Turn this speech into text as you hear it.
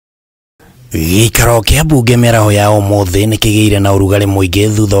Gĩikaro kĩa mbunge mĩaraho ya ũmũthĩ nĩ kĩgĩire na ũrugarĩ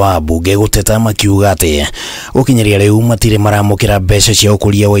mũingĩ thutha wa mbunge gũteta makiuga atĩ gũkinyeria rĩu matirĩ maramũkĩra mbeca cia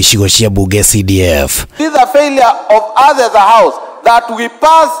ũkũria wa icigo cia mbunge CDF. This is a failure of us as a house that we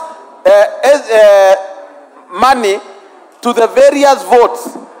pass money to the various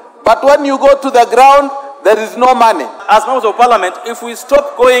votes, but when you go to the ground there is no money. As members of parliament, if we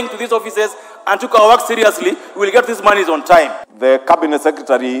stop going to these offices and took our work seriously, we will get these monies on time. The cabinet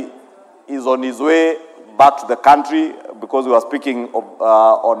secretary is on his way back to the country because we were speaking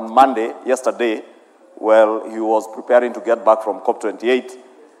on Monday, yesterday, while he was preparing to get back from COP28.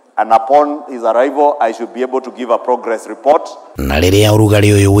 And upon his arrival, I should be able to give a progress report. Na rĩrĩa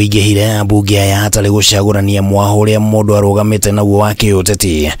ũrugarĩ ũyũ wĩingĩhire ambunge aya hatarĩ gũcagũrania mwaho ũrĩa mũndũ arũgamĩte naguo wa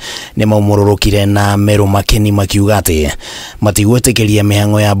kĩũteti nĩ maumũrũrũkire na Meru Makeni makiuga atĩ matigwĩtĩkĩria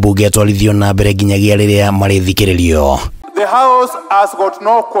mĩhang'o ya mbunge twarithio na mbere nginyagia rĩrĩa marĩthikĩrĩrio. The house has got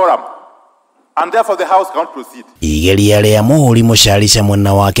no quorum, and therefore the house can't proceed. Igeria rĩa mũhũri mũcarica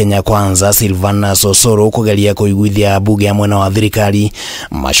mwena wa Kenya Kwanza Silvana Sosoro kũgeria kũiguithia mbunge ya mwena wa thirikari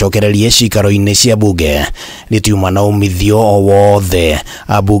macokererie ciikaro-inĩ cia mbunge rĩtiuma na umithio o wothe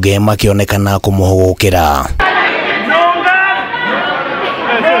ambunge makĩonekana kũmũhũgũkĩra.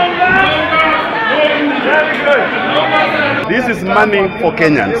 This is money for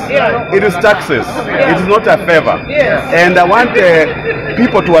Kenyans. It is taxes. It is not a favor. And I want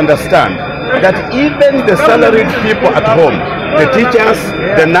people to understand that even the salaried people at home, the teachers,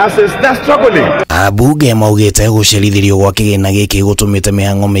 the nurses, they're struggling. Ambunge maugĩte gucerithirio gwa kĩgĩna gĩkĩ gũtũmĩte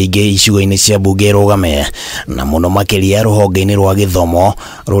mĩhang'o mĩingĩ icigo-inĩ cia mbunge rũgame na mũno makĩria rũhonge-inĩ rwa gĩthomo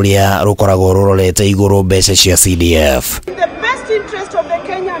rũrĩa rũkoragwo rũrorete igũrũ mbeca cia CDF. In the best interest of the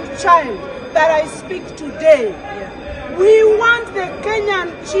Kenyan child that I speak today, we want the Kenyan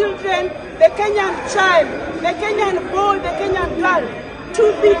children, the Kenyan child, the Kenyan boy, the Kenyan girl to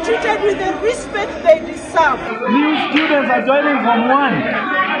be treated with the respect they deserve. New students are joining from one.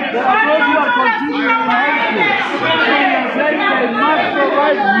 There are those who are continuing in high school. We are saying they must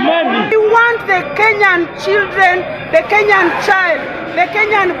provide money. We want the Kenyan children, the Kenyan child, the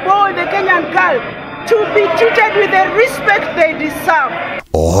Kenyan boy, the Kenyan girl to be treated with the respect they deserve.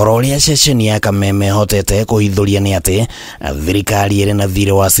 Ũhoro ũrĩa ceceni ya Kameme hotete kũhithũria nĩ atĩ thirikari ĩrĩ na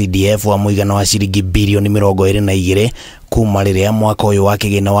thirĩ wa CDF wa mũigana wa ciringi birioni 22 kuma rĩrĩa mwaka ũyũ wa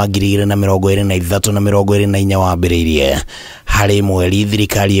kĩgĩna wa 2023 na 2024 wambĩrĩirie. Harĩ mweri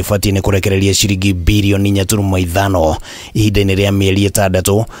thirikari ĩbatiĩ nĩ kũrekereria ciringi birioni 4.5 ihinda-inĩ rĩa mĩeri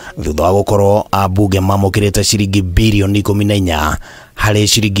 6 thutha wa gũkorwo ambunge mamũkĩrĩte ciringi birioni 14 harĩ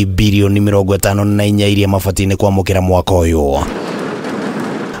ciringi birioni 54 iria mabatiĩ nĩ kwamũkĩra mwaka ũyũ.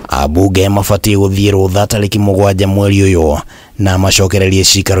 Ambunge mabatiĩ gũthiĩ rũtha tarĩki 7 mweri ũyũ na macokererie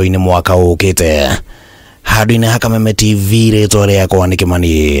ciikaro-inĩ mwaka ũkĩte. Handũ-inĩ ha Kameme TV rĩtwa rĩakwa nĩ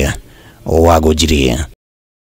Kimani wa GUCERITHIO.